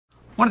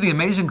One of the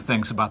amazing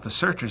things about The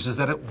Searchers is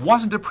that it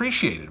wasn't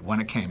appreciated when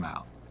it came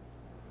out.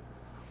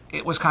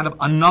 It was kind of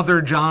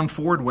another John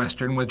Ford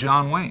Western with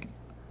John Wayne.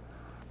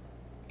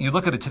 You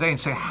look at it today and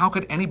say, how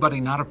could anybody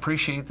not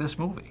appreciate this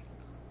movie?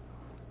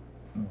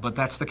 But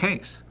that's the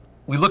case.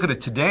 We look at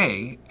it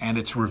today, and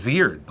it's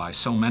revered by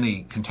so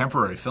many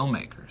contemporary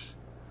filmmakers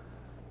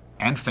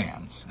and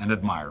fans and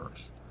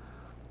admirers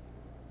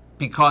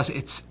because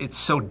it's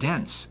so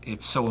dense,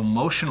 it's so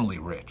emotionally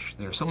rich.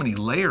 There are so many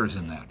layers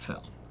in that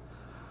film.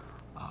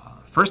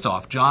 First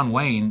off, John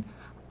Wayne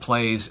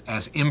plays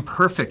as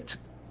imperfect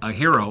a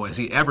hero as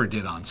he ever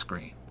did on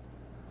screen.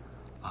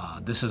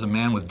 This is a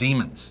man with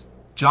demons.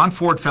 John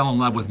Ford fell in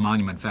love with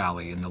Monument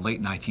Valley in the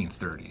late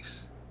 1930s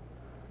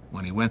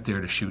when he went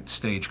there to shoot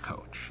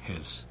Stagecoach,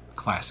 his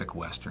classic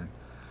Western.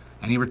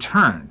 And he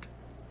returned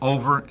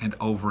over and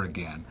over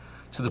again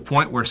to the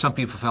point where some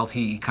people felt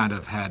he kind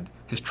of had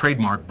his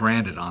trademark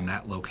branded on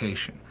that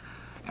location.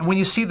 And when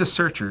you see The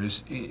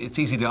Searchers, it's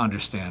easy to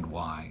understand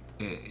why.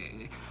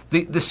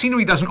 The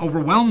scenery doesn't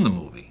overwhelm the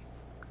movie.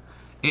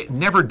 It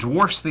never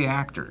dwarfs the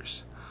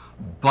actors,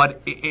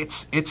 but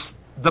it's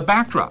the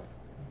backdrop.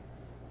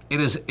 It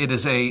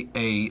is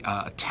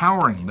a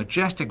towering,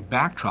 majestic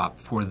backdrop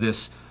for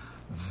this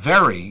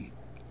very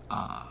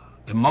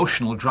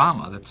emotional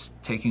drama that's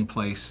taking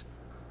place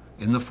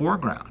in the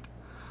foreground.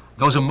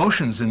 Those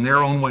emotions in their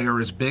own way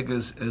are as big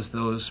as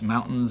those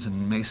mountains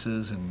and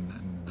mesas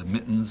and the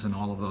mittens and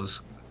all of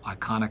those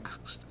iconic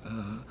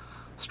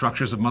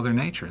structures of Mother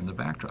Nature in the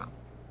backdrop.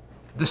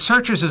 The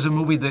Searchers is a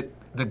movie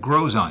that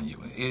grows on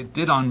you. It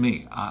did on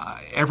me.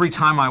 Every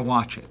time I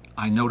watch it,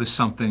 I notice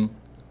something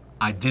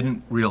I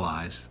didn't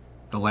realize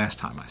the last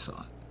time I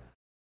saw it.